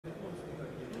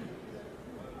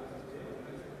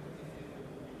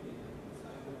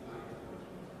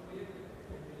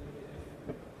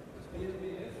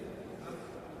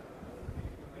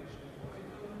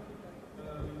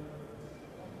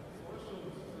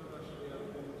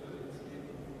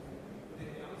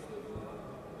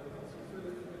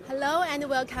Hello and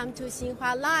welcome to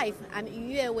Xinhua Live. I'm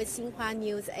Yu Yue with Xinhua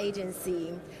News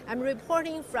Agency. I'm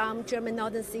reporting from German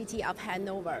northern city of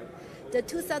Hannover. The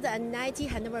 2019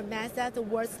 Hannover Messe, the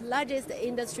world's largest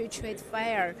industry trade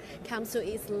fair, comes to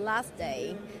its last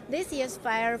day. This year's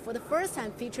fair for the first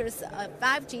time features a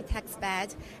 5G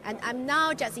testbed, and I'm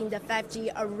now just in the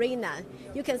 5G arena.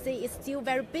 You can see it's still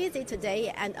very busy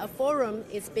today, and a forum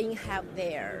is being held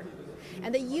there.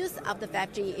 And the use of the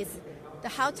 5G is the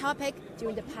hot topic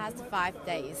during the past 5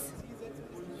 days.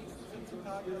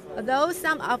 Although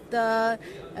some of the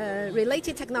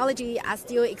related technology are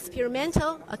still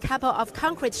experimental, a couple of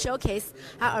concrete showcases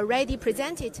are already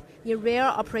presented in real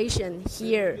operation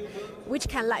here, which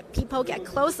can let people get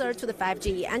closer to the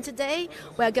 5G. And today,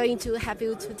 we are going to have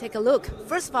you to take a look.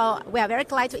 First of all, we are very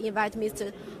glad to invite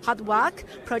Mr. Hartwag,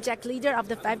 project leader of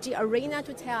the 5G arena,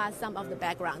 to tell us some of the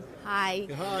background. Hi.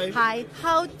 Hi. Hi.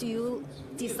 How do you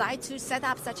decide to set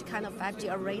up such a kind of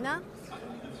 5G arena?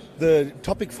 The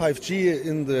topic 5G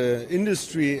in the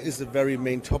industry is a very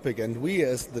main topic, and we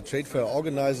as the trade fair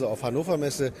organizer of Hannover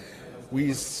Messe,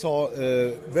 we saw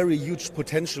a very huge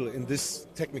potential in this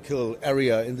technical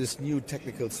area, in this new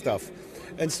technical stuff.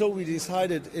 And so we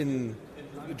decided in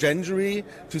January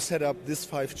to set up this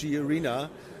 5G arena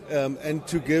and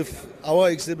to give our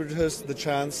exhibitors the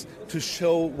chance to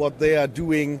show what they are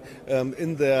doing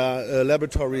in their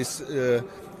laboratories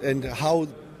and how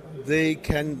they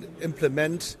can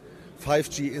implement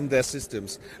 5G in their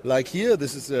systems. Like here,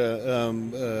 this is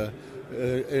an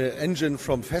engine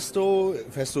from Festo.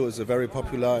 Festo is a very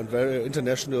popular and very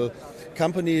international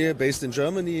company based in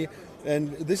Germany.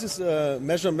 And this is a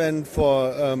measurement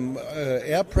for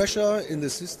air pressure in the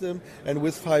system. And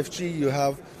with 5G,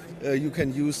 you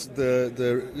can use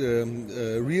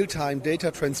the real-time data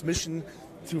transmission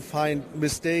to find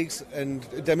mistakes and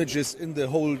damages in the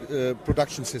whole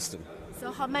production system.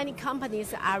 So how many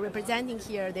companies are representing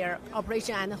here their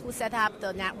operation, and who set up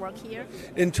the network here?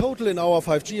 In total, in our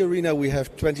 5G arena, we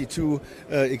have 22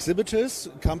 exhibitors,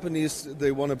 companies, they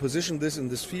want to position this in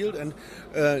this field, and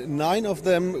 9 of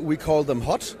them, we call them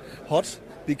hot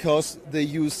because they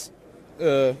use,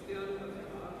 they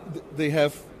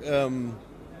have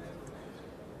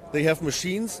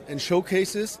machines and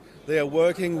showcases. They are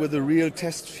working with a real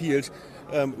test field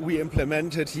we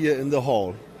implemented here in the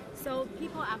hall. So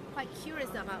people are quite curious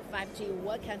about 5G.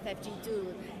 What can 5G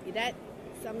do? Is that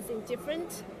something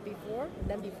different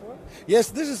than before?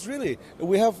 Yes, this is really.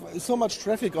 We have so much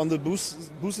traffic on the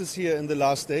booths here in the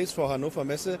last days for Hannover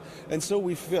Messe, and so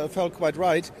we felt quite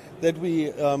right that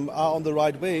we are on the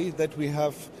right way, that we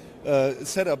have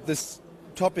set up this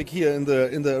topic here in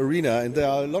the arena, and there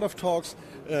are a lot of talks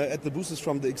at the booths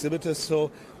from the exhibitors. So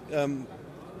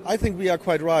I think we are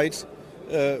quite right.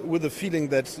 With the feeling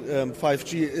that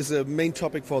 5G is a main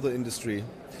topic for the industry.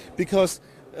 Because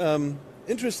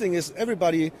interesting is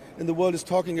everybody in the world is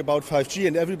talking about 5G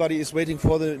and everybody is waiting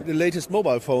for the latest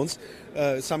mobile phones.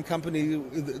 Some company,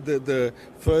 the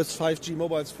first 5G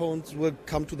mobile phones will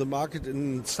come to the market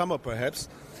in summer perhaps.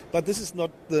 But this is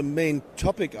not the main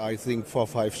topic, I think, for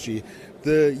 5G.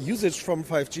 The usage from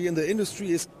 5G in the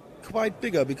industry is quite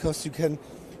bigger because you can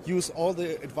use all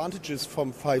the advantages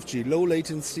from 5G, low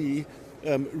latency,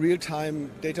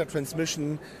 real-time data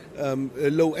transmission,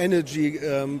 low energy,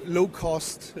 low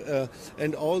cost,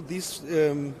 and all these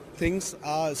things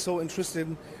are so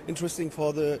interesting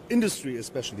for the industry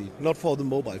especially, not for the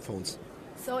mobile phones.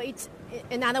 So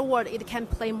in other words, it can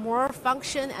play more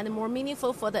function and more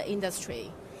meaningful for the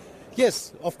industry.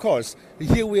 Yes, of course.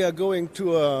 Here we are going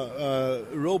to a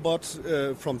robot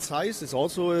from Zeiss. It's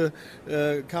also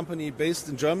a company based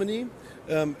in Germany.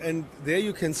 And there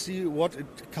you can see what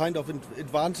kind of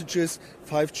advantages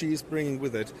 5G is bringing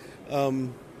with it. The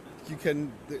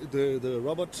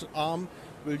robot arm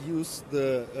will use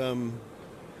the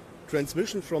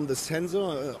transmission from the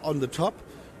sensor on the top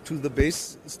to the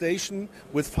base station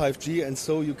with 5G, and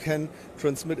so you can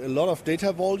transmit a lot of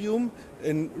data volume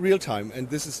in real time. And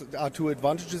this are 2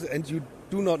 advantages, and you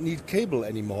do not need cable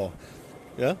anymore.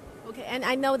 Yeah. Okay, and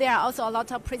I know there are also a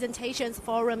lot of presentations,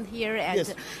 forums here, and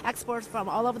yes. Experts from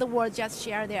all over the world just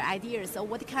share their ideas. So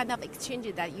what kind of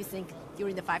exchanges that you think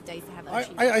during the 5 days have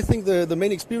achieved? I think the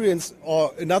main experience,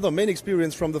 or another main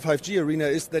experience from the 5G arena,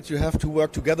 is that you have to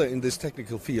work together in this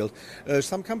technical field.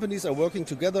 Some companies are working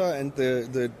together, and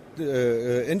the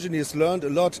engineers learned a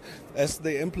lot as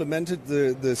they implemented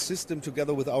the system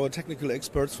together with our technical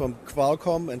experts from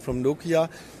Qualcomm and from Nokia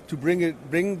to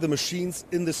bring the machines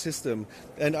in the system.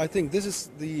 And I think this is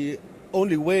the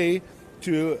only way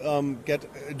to get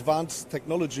advanced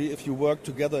technology if you work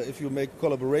together, if you make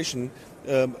collaboration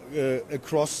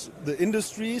across the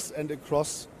industries and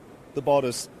across the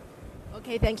borders.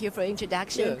 Okay, thank you for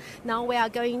introduction. Yeah. Now we are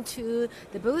going to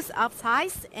the booth of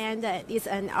ZEISS, and it's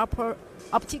an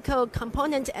optical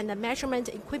component and a measurement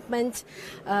equipment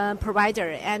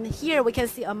provider. And here we can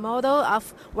see a model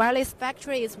of wireless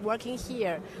factory is working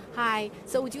here. Hi,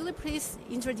 so would you please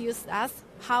introduce us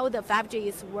how the 5G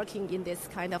is working in this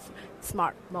kind of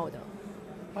smart model?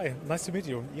 Hi, nice to meet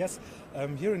you. Yes,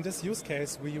 here in this use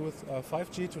case we use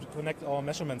 5G to connect our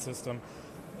measurement system.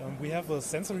 We have a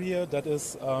sensor here that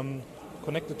is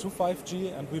connected to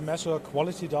 5G, and we measure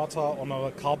quality data on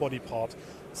our car body part.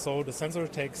 So the sensor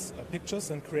takes pictures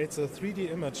and creates a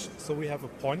 3D image. So we have a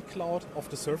point cloud of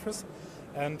the surface,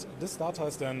 and this data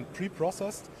is then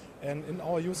pre-processed. And in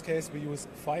our use case, we use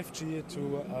 5G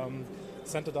to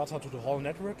send the data to the whole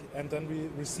network, and then we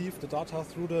receive the data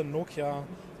through the Nokia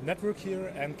network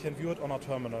here and can view it on our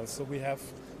terminals. So we have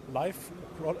live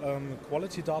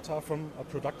quality data from a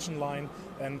production line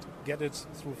and get it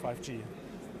through 5G.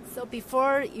 So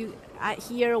before you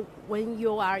here, when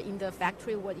you are in the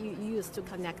factory, what you use to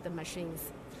connect the machines?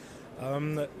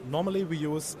 Normally we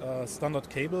use standard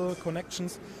cable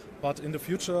connections, but in the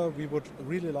future we would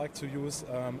really like to use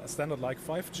a standard like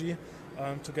 5G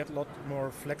to get a lot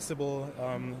more flexible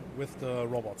with the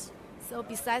robots. So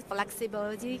besides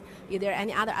flexibility, is there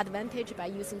any other advantage by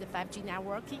using the 5G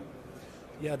networking?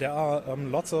 Yeah, there are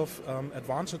lots of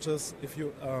advantages if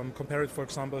you compare it, for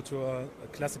example, to a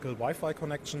classical Wi-Fi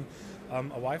connection. A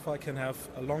Wi-Fi can have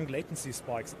long latency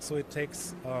spikes, so it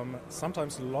takes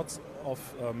sometimes lots of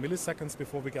milliseconds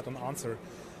before we get an answer.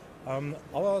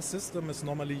 Our system is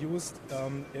normally used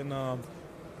in a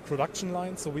production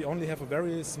line, so we only have a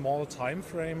very small time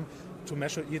frame to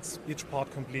measure each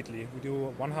part completely. We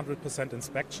do 100%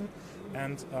 inspection,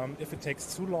 and if it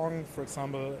takes too long, for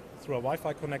example, through a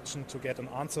Wi-Fi connection to get an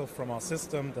answer from our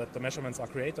system that the measurements are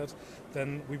created,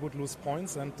 then we would lose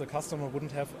points and the customer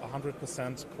wouldn't have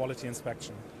 100% quality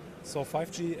inspection. So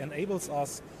 5G enables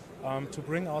us to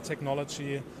bring our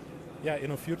technology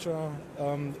in a future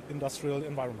industrial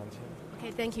environment. Okay,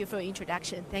 thank you for your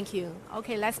introduction. Thank you.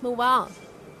 Okay, let's move on.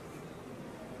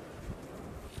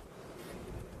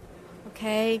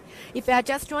 Okay, if you are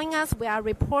just joining us, we are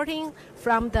reporting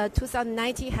from the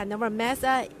 2019 Hannover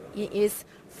Messe. It is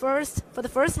for the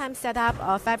first time set up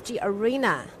a 5G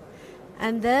arena.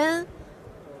 And then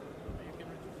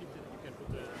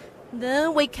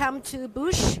we come to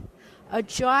Bosch, a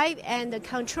drive and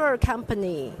control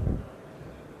company.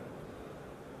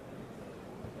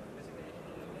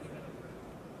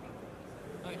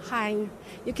 Hi,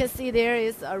 you can see there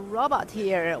is a robot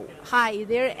here. Hi, is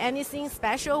there anything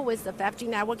special with the 5G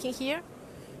networking here?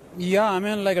 Yeah, I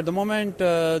mean, like at the moment,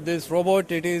 this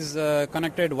robot, it is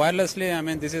connected wirelessly. I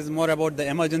mean, this is more about the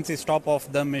emergency stop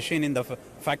of the machine in the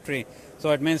factory.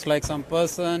 So it means like some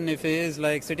person, if he is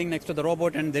like sitting next to the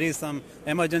robot and there is some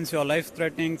emergency or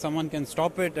life-threatening, someone can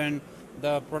stop it and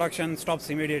the production stops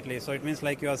immediately. So it means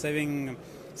like you are saving,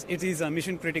 it is a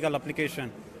mission-critical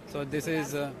application. So this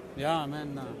is, so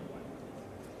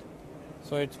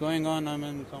it's going on, I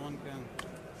mean, someone can...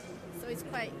 So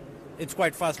it's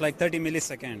quite fast, like 30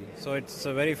 milliseconds. So it's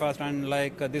very fast, and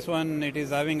like this one, it is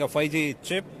having a 5G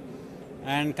chip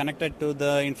and connected to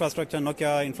the infrastructure,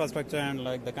 Nokia infrastructure, and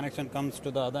like the connection comes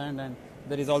to the other end, and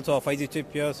there is also a 5G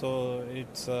chip here, so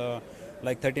it's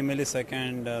like 30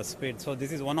 millisecond speed. So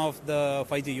this is one of the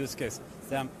 5G use case.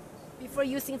 Before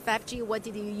using 5G, what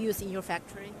did you use in your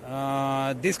factory?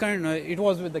 This kind, it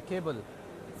was with the cable.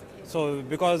 So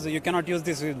because you cannot use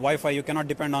this with Wi-Fi, you cannot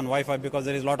depend on Wi-Fi because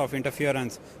there is a lot of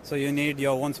interference. So you need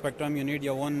your own spectrum, you need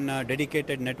your own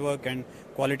dedicated network and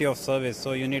quality of service.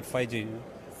 So you need 5G.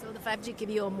 So the 5G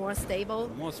gives you a more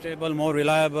stable? More stable, more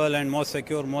reliable and more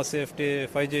secure, more safety.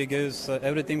 5G gives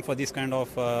everything for this kind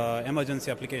of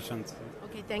emergency applications.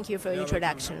 Okay, thank you for your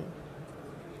introduction.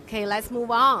 Okay, let's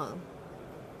move on.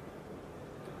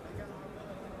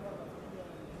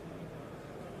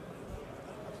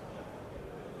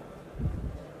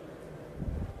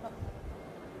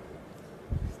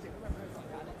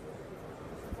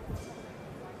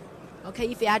 Okay,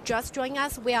 if you are just joining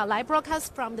us, we are live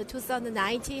broadcast from the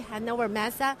 2019 Hannover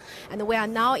Messe, and we are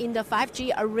now in the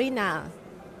 5G arena.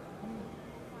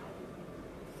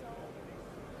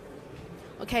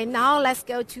 Okay, now let's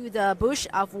go to the Bosch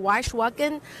of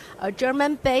Volkswagen, a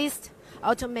German-based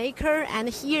automaker, and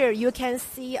here you can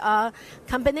see a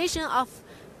combination of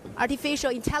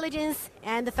artificial intelligence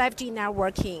and 5G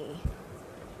networking.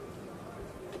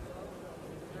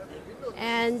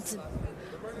 And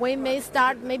we may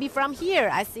start maybe from here.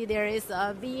 I see there is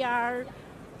a VR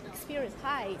experience.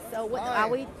 Hi. So what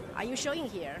are you showing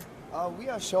here? We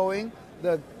are showing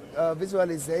the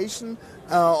visualization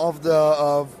of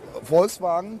the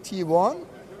Volkswagen T1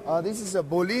 This is a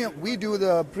Boolean. We do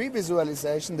the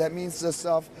pre-visualization. That means the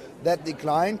stuff that the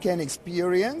client can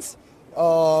experience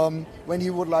when he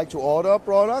would like to order a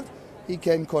product. He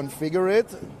can configure it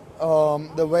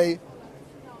the way.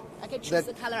 I can choose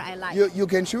the color I like. You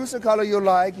can choose the color you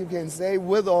like. You can say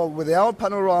with or without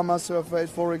panorama surface,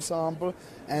 for example.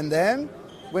 And then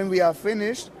when we are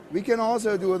finished, we can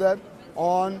also do that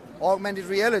on augmented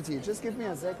reality. Just give me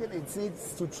a second. It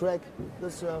needs to track the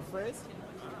surface.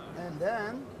 And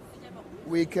then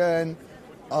we can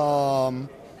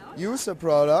use the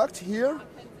product here.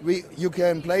 You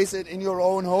can place it in your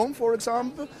own home, for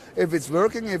example. If it's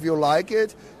working, if you like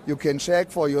it, you can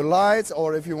check for your lights,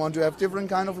 or if you want to have different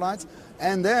kind of lights.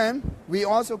 And then we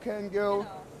also can go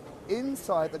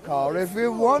inside the car if we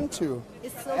want to.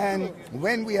 It's so And cool.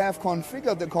 when we have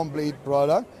configured the complete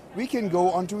product, we can go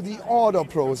onto the order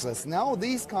process. Now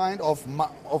this kind of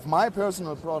my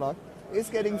personal product is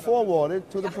getting forwarded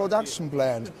to the production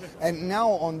plant. And now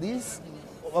on this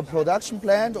production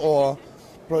plant or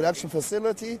production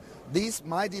facility,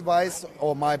 my device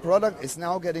or my product is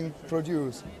now getting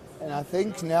produced. And I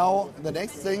think now the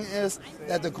next thing is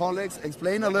that the colleagues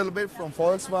explain a little bit from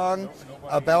Volkswagen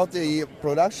about the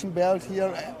production belt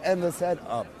here and the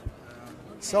setup.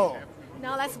 So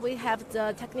Now we have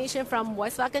the technician from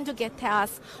Volkswagen to tell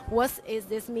us what is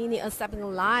this mini assembly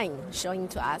line showing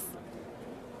to us.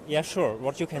 Yeah, sure.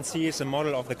 What you can see is a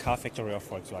model of the car factory of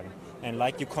Volkswagen. And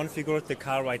like you configured the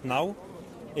car right now,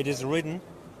 it is written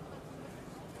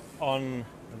on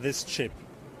this chip.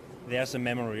 There's a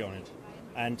memory on it.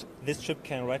 And this chip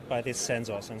can read by these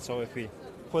sensors. And so if we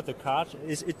put the card,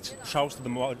 it shows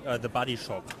the body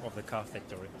shop of the car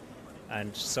factory.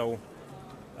 And so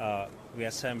we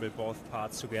assemble both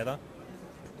parts together.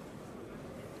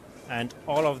 And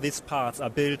all of these parts are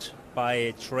built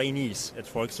by trainees at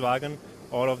Volkswagen.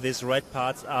 All of these red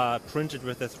parts are printed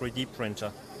with a 3D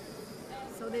printer.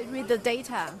 So they read the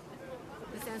data.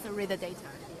 The sensor read the data.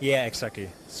 Yeah, exactly.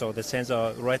 So the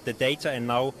sensor read the data, and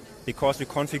now, because we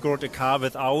configured the car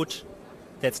without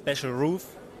that special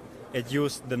roof, it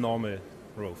used the normal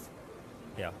roof.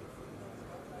 Yeah.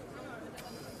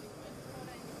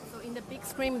 So in the big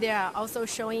screen, they are also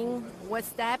showing what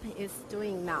step is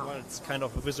doing now. Well, it's kind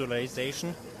of a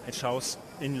visualization. It shows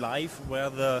in live where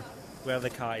the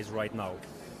car is right now.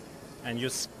 And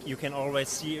you can always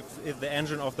see if the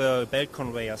engine of the belt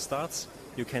conveyor starts,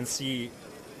 you can see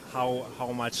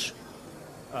how much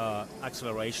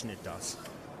acceleration it does.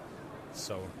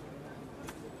 So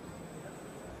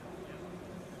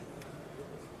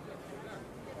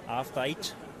after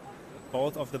it,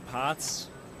 both of the parts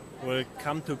will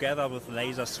come together with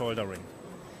laser soldering.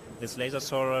 This laser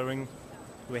soldering,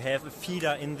 we have a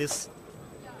feeder in this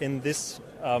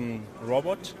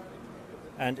robot,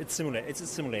 and it's a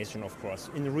simulation, of course.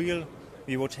 In real,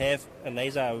 we would have a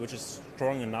laser which is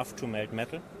strong enough to melt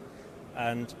metal,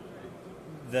 and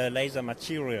the laser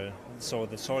material, so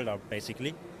the solder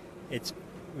basically, it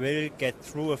will get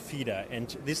through a feeder,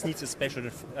 and this needs a special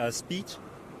speed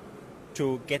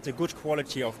to get a good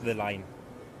quality of the line.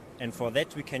 And for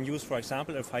that we can use, for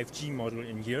example, a 5G model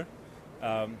in here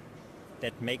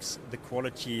that makes the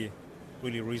quality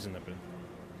really reasonable.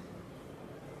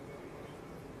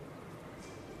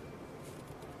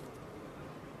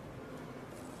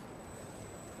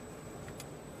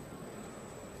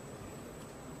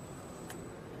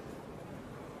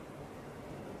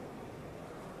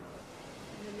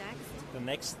 The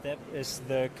next step is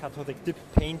the cathodic dip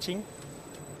painting.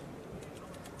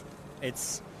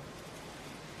 It's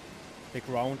the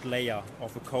ground layer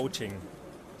of a coating.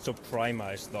 So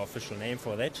primer is the official name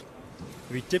for that.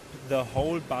 We dip the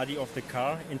whole body of the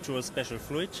car into a special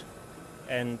fluid,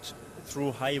 and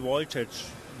through high voltage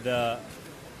the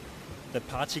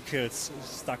particles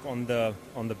stuck on the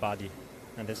body,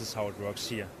 and this is how it works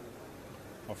here.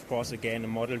 Of course, again, a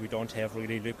model, we don't have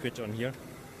really liquid on here.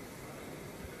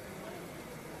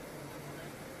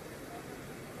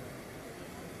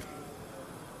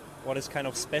 What is kind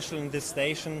of special in this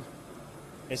station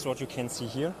is what you can see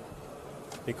here,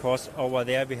 because over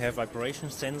there we have vibration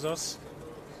sensors,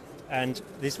 and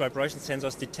these vibration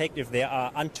sensors detect if there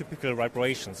are untypical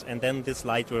vibrations, and then this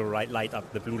light will light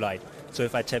up, the blue light. So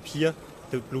if I tap here,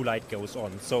 the blue light goes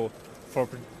on. So for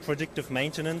predictive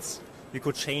maintenance, we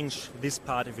could change this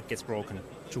part if it gets broken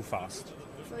too fast.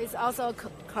 So it's also a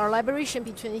collaboration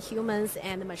between humans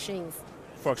and machines.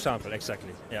 For example,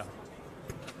 exactly, yeah.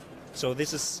 So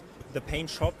this is the paint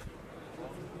shop.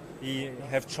 We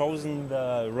have chosen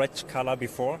the red color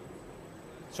before,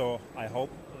 so I hope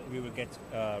we will get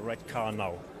a red car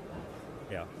now.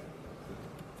 Yeah.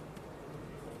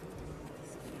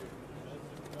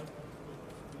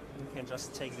 You can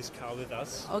just take this car with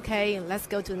us. Okay, let's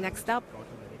go to the next stop.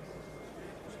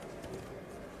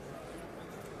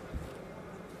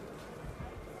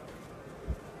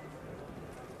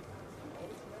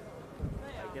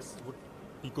 I guess it would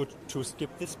be good to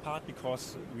skip this part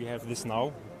because we have this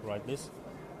now, right? This,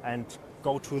 and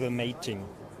go to the mating.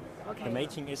 Okay. The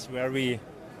mating is where we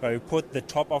put the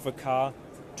top of a car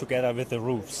together with the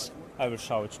roofs. I will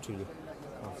show it to you.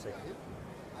 One second.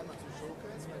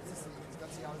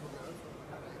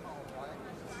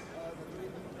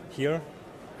 Here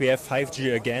we have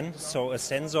 5G again, so a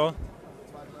sensor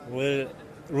will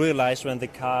realize when the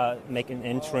car make an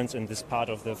entrance in this part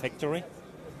of the factory,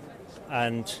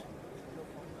 and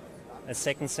a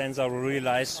second sensor will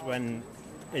realize when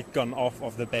it gone off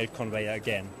of the belt conveyor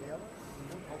again.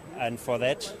 And for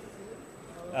that,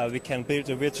 we can build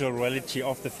a virtual reality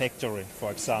of the factory,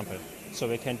 for example. So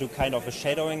we can do kind of a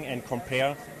shadowing and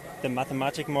compare the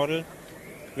mathematic model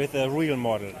with the real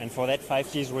model. And for that,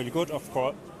 5G is really good, of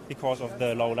course, because of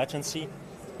the low latency,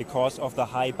 because of the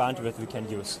high bandwidth we can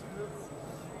use.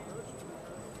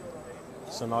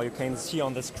 So now you can see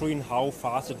on the screen how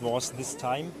fast it was this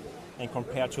time and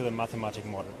compared to the mathematic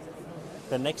model.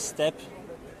 The next step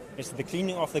is the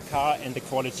cleaning of the car and the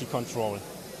quality control.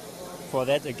 For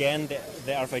that, again,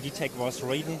 the RFID tag was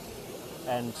reading,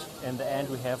 and in the end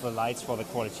we have the lights for the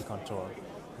quality control.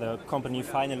 The company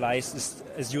finalized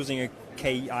is using a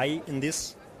KI in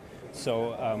this,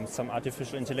 so some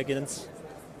artificial intelligence,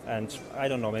 and I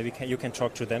don't know, maybe you can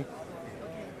talk to them.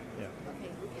 Yeah.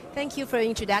 Thank you for your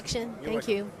introduction. Thank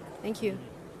you. Thank you.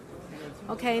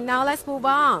 Okay, now let's move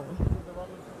on.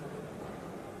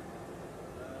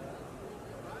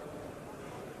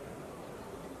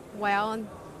 Well,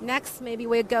 next maybe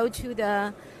we'll go to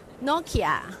the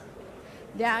Nokia.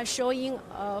 They are showing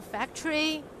a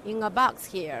factory in a box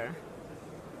here.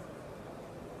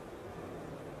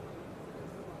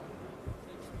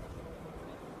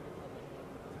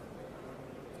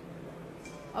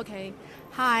 Okay,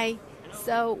 hi.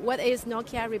 So what is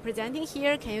Nokia representing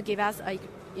here? Can you give us an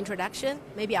introduction?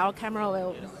 Maybe our camera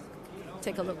will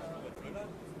take a look.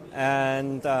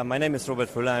 And my name is Robert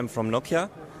Fuller. I'm from Nokia.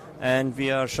 And we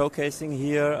are showcasing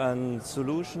here a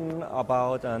solution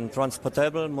about a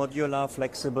transportable, modular,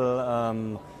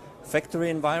 flexible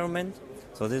factory environment.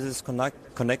 So this is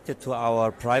connected to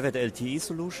our private LTE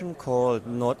solution called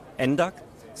NDAC,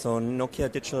 so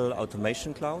Nokia Digital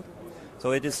Automation Cloud.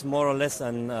 So it is more or less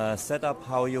a setup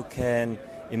how you can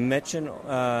imagine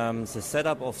the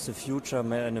setup of the future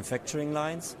manufacturing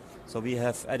lines. So we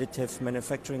have additive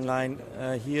manufacturing line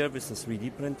here with the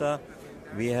 3D printer.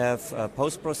 We have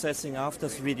post-processing after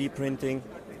 3D printing.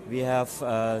 We have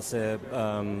the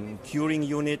curing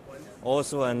unit,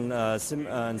 also a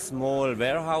small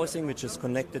warehousing which is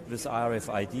connected with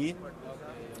RFID,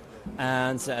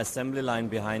 and the assembly line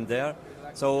behind there.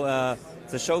 So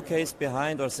the showcase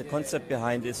behind, or the concept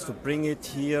behind, is to bring it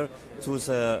here to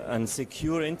a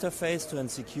secure interface, to a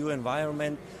secure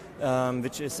environment,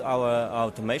 which is our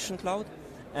automation cloud.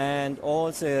 And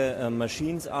all the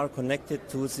machines are connected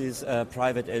to this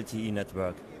private LTE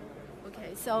network.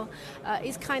 Okay, so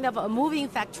it's kind of a moving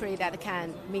factory that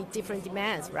can meet different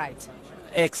demands, right?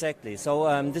 Exactly.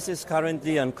 So this is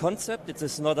currently a concept. It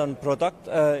is not a product.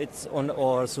 It's on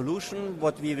our solution,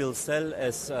 what we will sell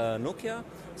as Nokia.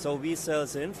 So we sell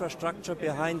the infrastructure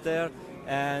behind there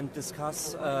and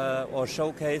discuss or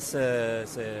showcase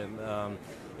the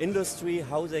industry,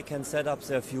 how they can set up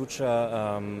their future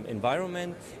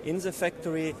environment in the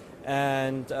factory,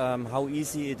 and how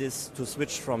easy it is to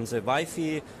switch from the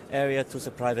Wi-Fi area to the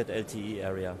private LTE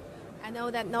area. I know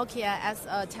that Nokia, as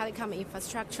a telecom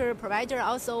infrastructure provider,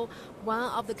 also one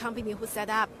of the companies who set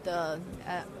up the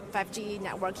 5G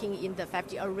networking in the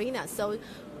 5G arena. So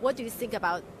what do you think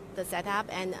about the setup,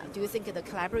 and do you think the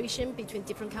collaboration between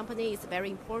different companies is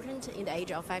very important in the age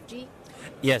of 5G?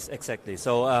 Yes, exactly.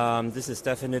 So this is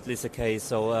definitely the case.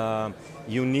 So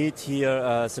you need here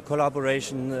the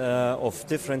collaboration of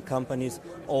different companies,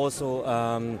 also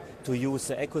to use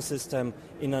the ecosystem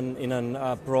in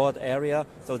a broad area.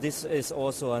 So this is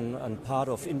also a part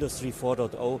of Industry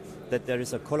 4.0, that there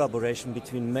is a collaboration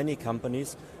between many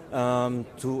companies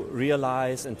to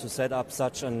realize and to set up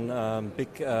such a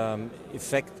big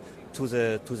effect to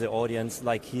the audience,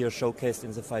 like here showcased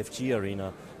in the 5G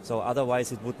arena. So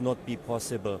otherwise it would not be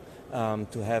possible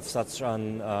to have such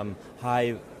a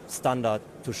high standard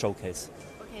to showcase.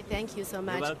 Okay, thank you so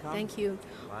much. You're welcome. Thank you.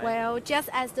 Bye. Well, just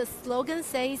as the slogan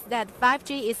says that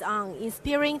 5G is on,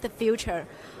 inspiring the future.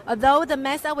 Although the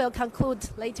Messe will conclude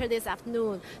later this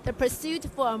afternoon, the pursuit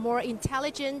for a more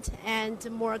intelligent and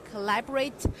more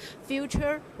collaborative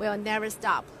future will never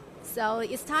stop. So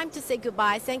it's time to say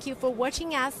goodbye. Thank you for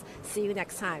watching us. See you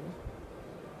next time.